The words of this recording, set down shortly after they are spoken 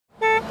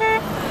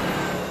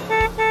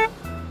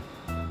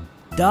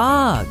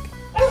Dog.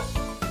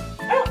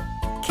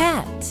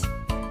 Cat.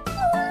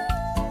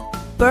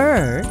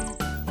 Bird.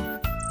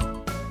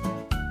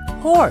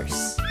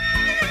 Horse.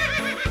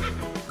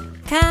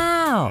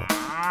 Cow.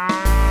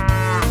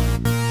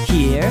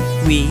 Here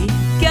we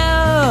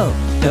go.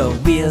 The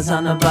wheels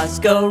on the bus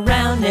go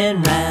round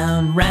and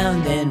round,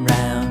 round and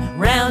round,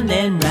 round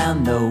and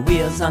round. The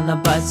wheels on the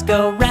bus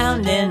go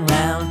round and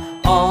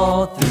round,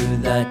 all through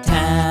the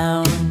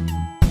town.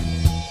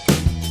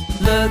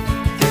 Look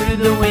through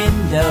the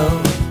window,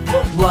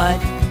 what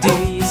do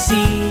you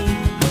see?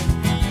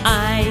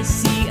 I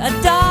see a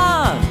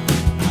dog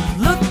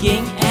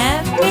looking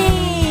at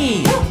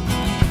me.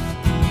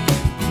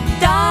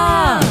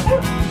 Dog!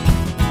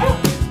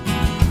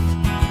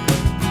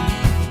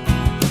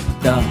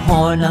 The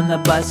horn on the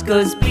bus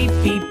goes beep,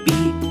 beep,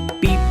 beep,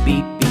 beep,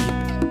 beep,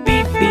 beep,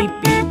 beep, beep,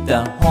 beep.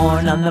 The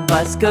horn on the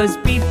bus goes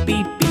beep,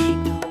 beep, beep,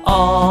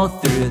 all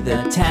through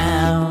the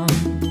town.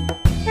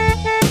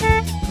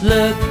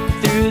 Look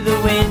through the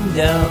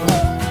window,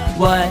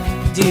 what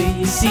do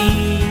you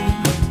see?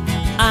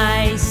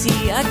 I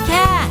see a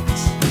cat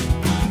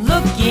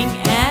looking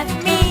at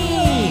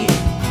me.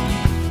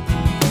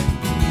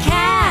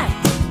 Cat!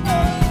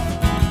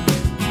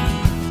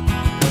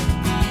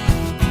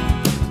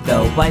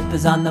 The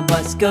wipers on the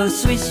bus go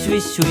swish,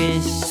 swish,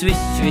 swish, swish,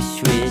 swish,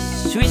 swish,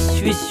 swish,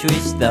 swish,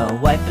 swish. The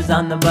wipers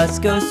on the bus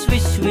go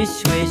swish, swish,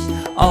 swish,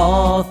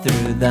 all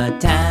through the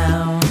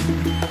town.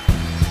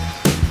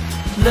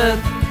 Look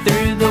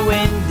through the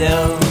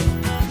window,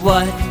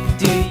 what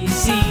do you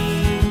see?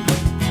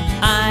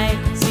 I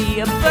see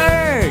a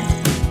bird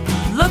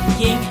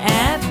looking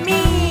at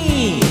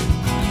me.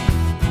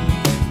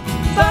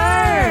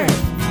 Bird!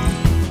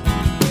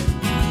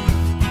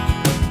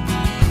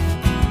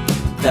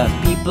 The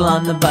people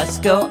on the bus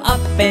go up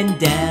and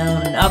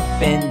down, up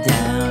and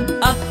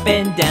down, up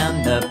and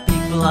down. The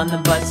people on the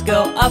bus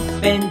go up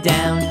and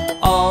down,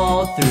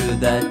 all through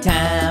the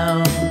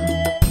town.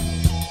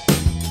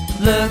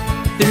 Look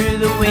through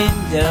the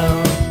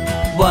window,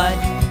 what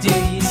do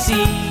you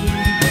see?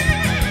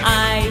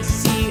 I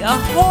see a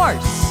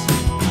horse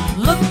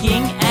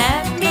looking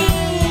at me.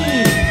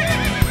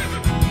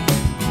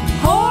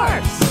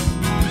 Horse!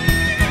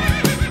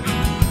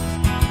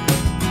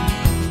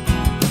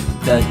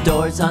 The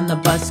doors on the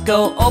bus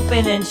go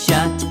open and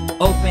shut,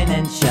 open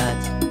and shut,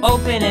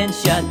 open and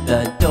shut.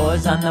 The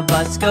doors on the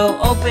bus go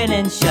open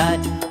and shut,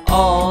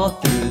 all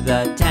through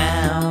the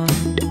town.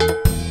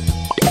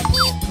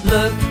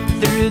 Look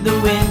through the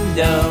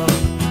window,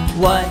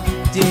 what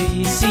do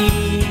you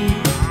see?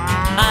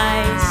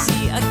 I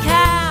see a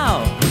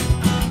cow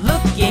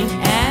looking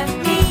at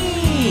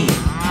me.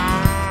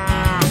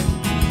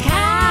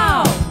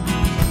 Cow!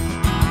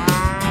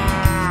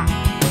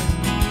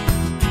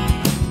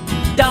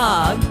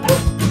 Dog,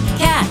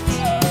 cat,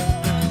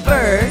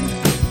 bird,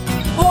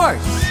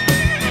 horse,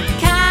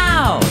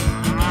 cow.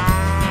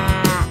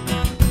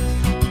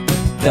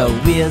 The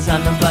wheels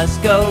on the bus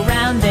go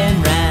round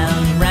and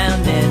round,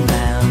 round and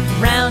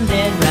round, round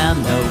and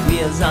round. The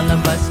wheels on the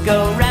bus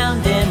go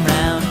round and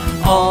round,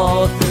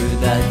 all through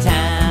the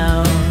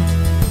town.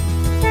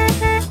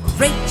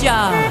 Great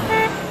job!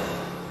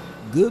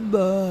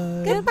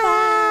 Goodbye.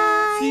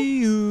 Goodbye. See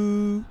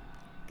you.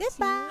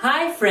 Goodbye.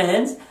 Hi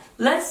friends,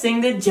 let's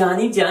sing the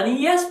Johnny,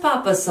 Johnny, Yes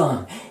Papa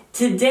song.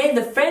 Today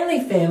the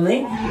Friendly Family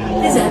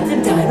is at the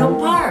Dino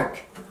Park.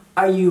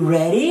 Are you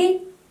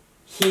ready?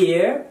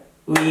 Here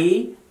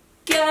we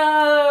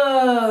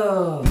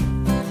go!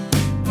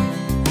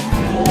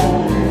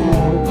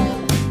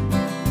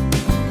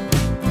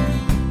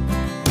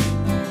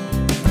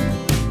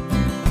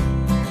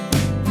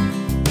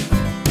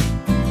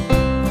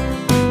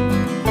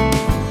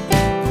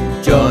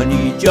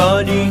 Johnny,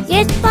 Johnny,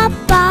 Yes,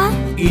 Papa.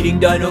 eating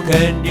dino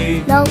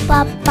candy, No,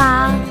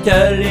 Papa.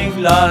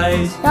 telling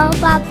lies. No,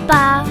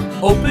 Papa.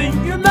 Open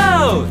your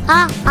mouth.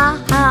 Ha, ha,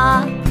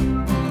 ha.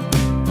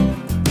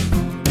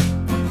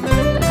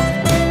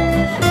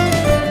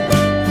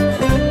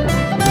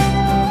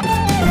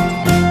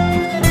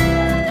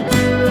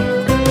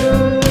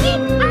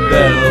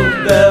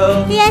 Bell,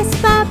 bell, Yes,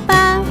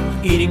 Papa.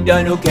 eating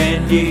dino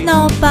candy,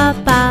 No,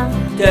 Papa.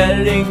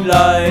 telling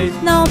lies.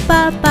 No,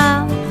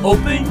 Papa.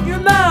 Open your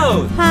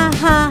mouth. Ha,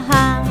 ha,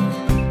 ha.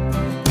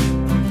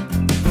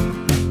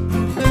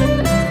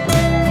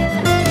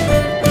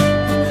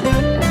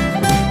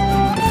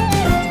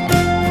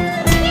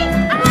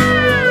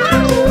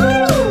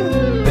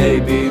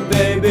 Baby,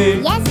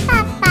 baby, Yes,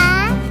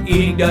 Papa.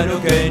 eating dino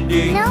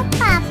candy, No,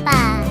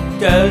 Papa.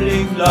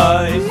 telling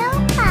lies. No,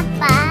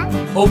 Papa.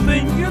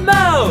 Open your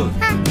mouth.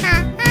 Ha, ha,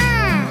 ha.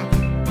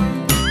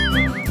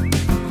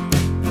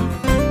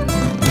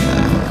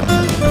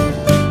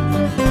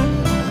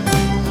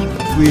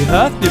 We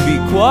have to be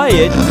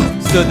quiet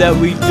so that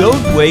we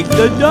don't wake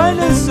the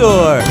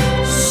dinosaur.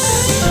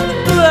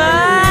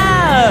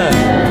 Ah!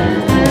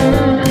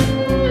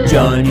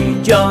 Johnny,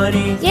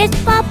 Johnny, Yes,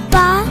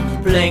 Papa.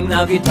 Playing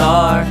the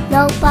guitar,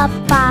 No,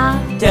 Papa.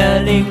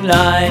 telling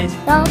lies.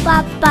 No,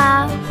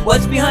 Papa.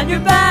 What's behind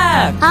your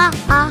back? Ha,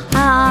 ha,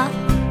 ha.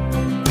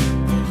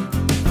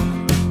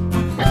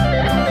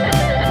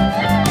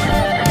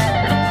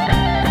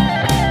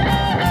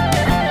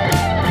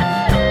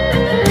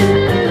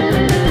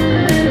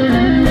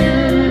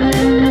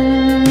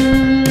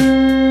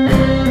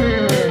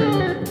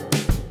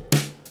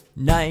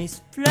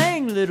 Nice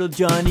playing, little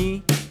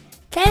Johnny.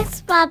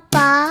 Thanks,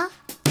 Papa.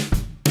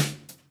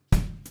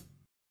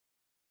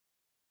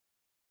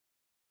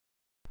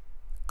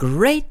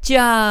 Great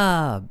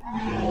job!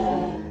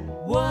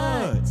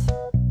 What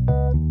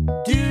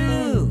Do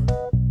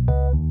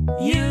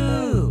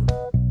you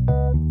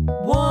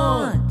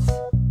want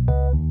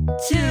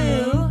to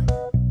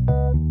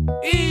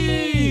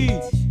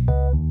eat?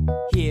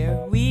 Here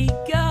we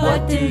go.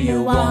 What do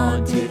you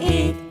want to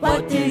eat?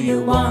 What do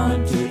you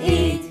want to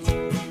eat?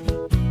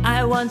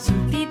 I want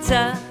some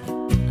pizza.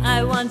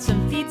 I want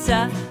some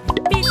pizza.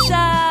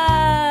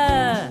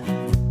 Pizza!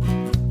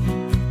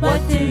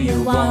 What do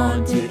you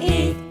want to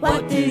eat?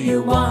 What do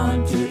you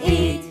want to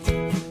eat?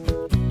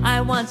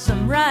 I want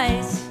some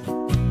rice.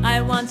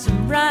 I want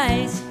some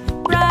rice.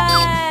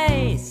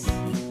 Rice!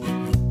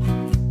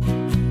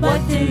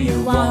 What do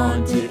you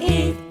want to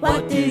eat?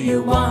 What do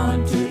you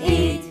want to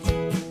eat?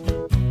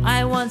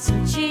 I want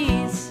some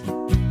cheese.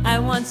 I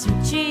want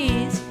some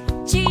cheese.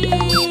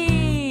 Cheese!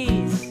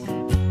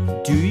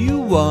 Do you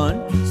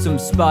want some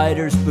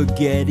spider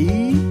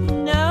spaghetti?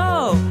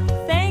 No,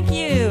 thank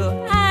you.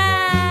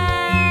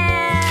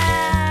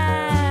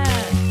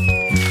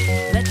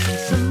 Let's do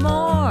some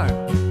more.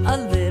 A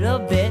little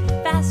bit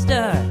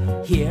faster.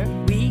 Here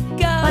we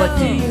go. What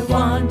do you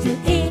want to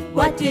eat?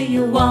 What do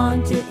you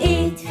want to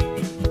eat?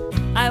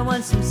 I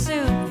want some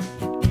soup.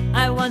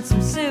 I want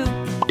some soup.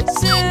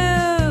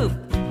 Soup!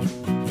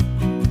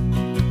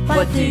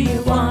 What do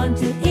you want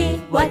to eat?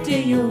 What do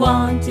you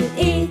want to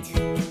eat?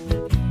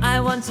 I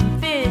want some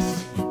fish.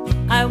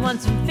 I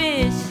want some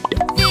fish.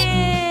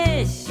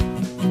 Fish!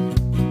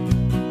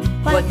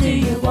 What do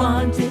you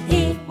want to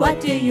eat? What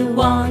do you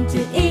want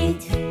to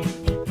eat?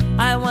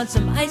 I want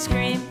some ice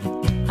cream.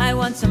 I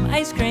want some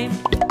ice cream.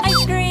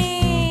 Ice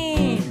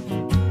cream!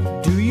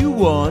 Do you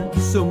want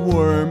some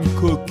worm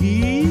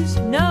cookies?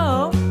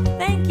 No,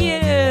 thank you.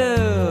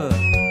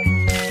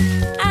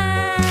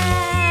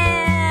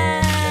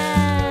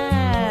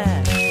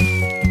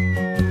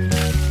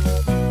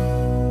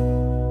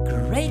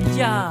 Great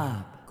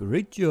job.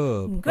 Great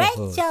job. Great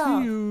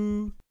job. See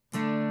you.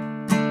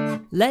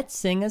 Let's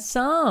sing a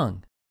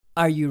song.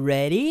 Are you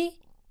ready?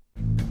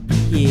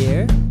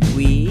 Here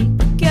we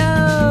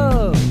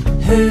go.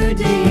 Who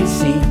do you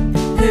see?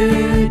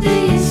 Who do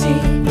you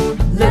see?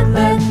 Look,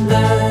 look,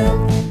 look.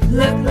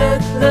 Look,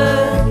 look,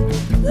 look.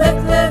 Look,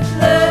 look,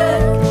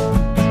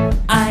 look.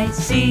 I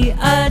see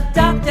a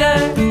doctor.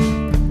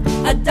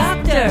 A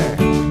doctor.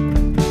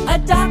 A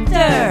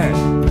doctor.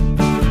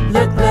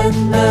 Look, look,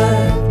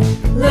 look.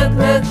 Look,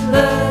 look,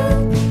 look.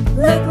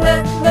 Look,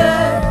 look,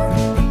 look.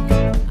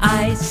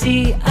 I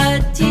see a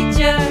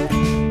teacher.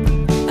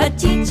 A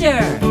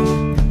teacher.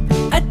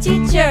 A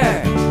teacher.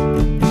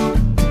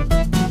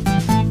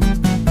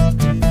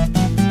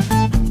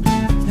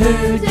 Who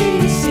do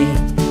you see?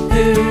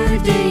 Who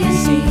do you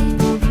see?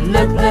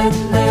 Look, look,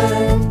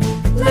 look.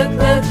 Look,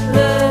 look,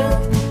 look.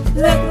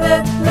 Look,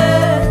 look,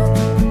 look.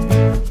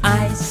 I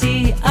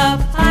see a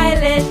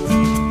pilot.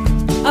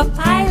 A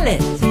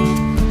pilot.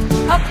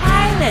 A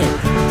pilot.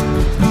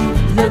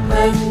 Look,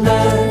 look,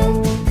 look.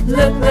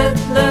 Look, look,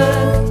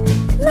 look.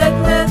 Look,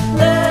 look,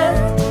 look.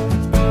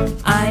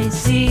 I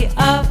see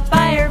a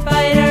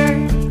firefighter.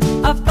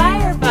 A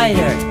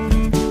firefighter.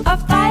 A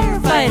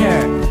firefighter.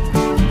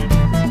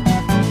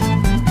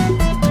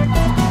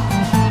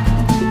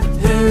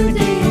 Who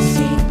do you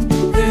see?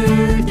 Who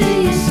do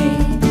you see?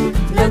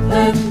 Look,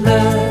 look,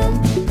 look.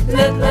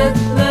 Look, look,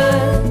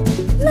 look.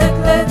 Look,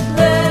 look,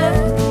 look.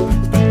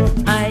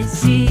 I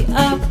see a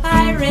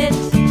pirate.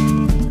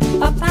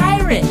 A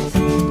pirate.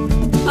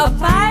 A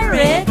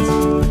pirate.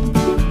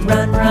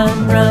 Run, run,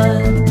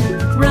 run.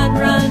 Run,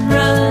 run,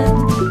 run.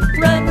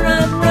 Run,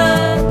 run,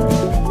 run.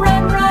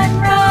 Run, run,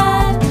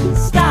 run.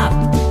 Stop.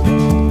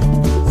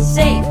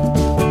 Safe.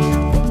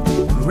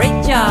 Great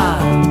job.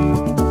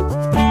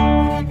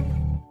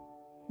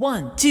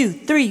 1, 2,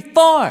 3,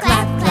 4.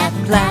 Clap, clap,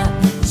 Clap.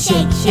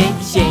 Shake,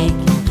 shake, shake.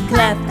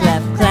 Clap,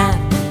 clap, clap.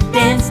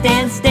 Dance,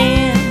 dance,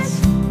 dance.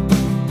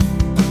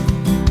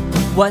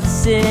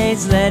 What's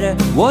today's letter?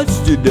 What's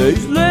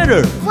today's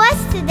letter?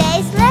 What's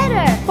today's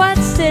letter?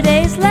 What's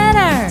today's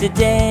letter?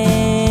 Today's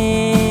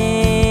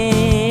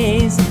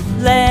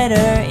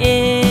letter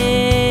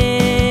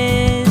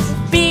is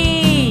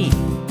B.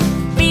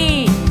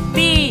 B,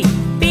 B,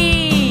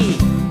 B.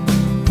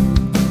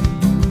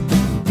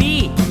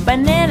 B,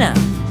 banana.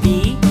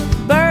 B,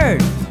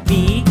 bird.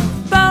 B,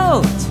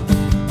 boat.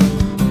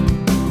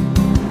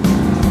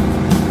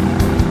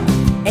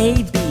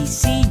 A, B,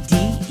 C, D,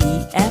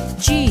 E, F,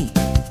 G.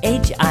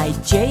 H, I,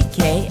 J,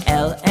 K,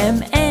 L,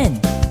 M, N.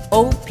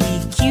 O, P,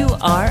 Q,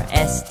 R,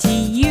 S, T,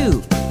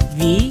 U.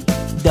 V,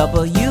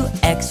 W,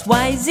 X,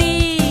 Y,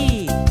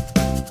 Z.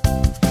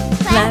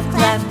 Clap,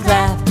 clap,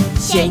 clap.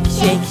 Shake,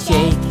 shake,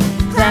 shake.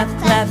 Clap,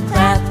 clap,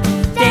 clap.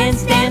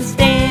 Dance, dance,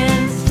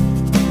 dance.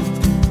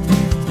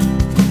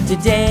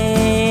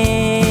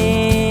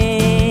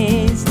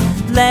 Today's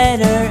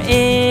letter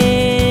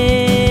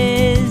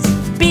is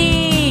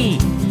B.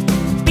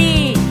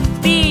 B,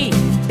 B,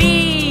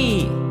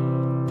 B.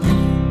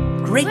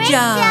 Great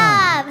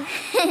job.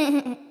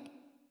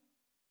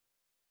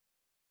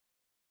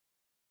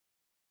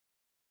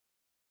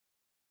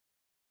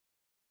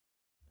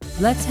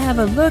 Let's have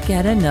a look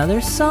at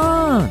another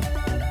song.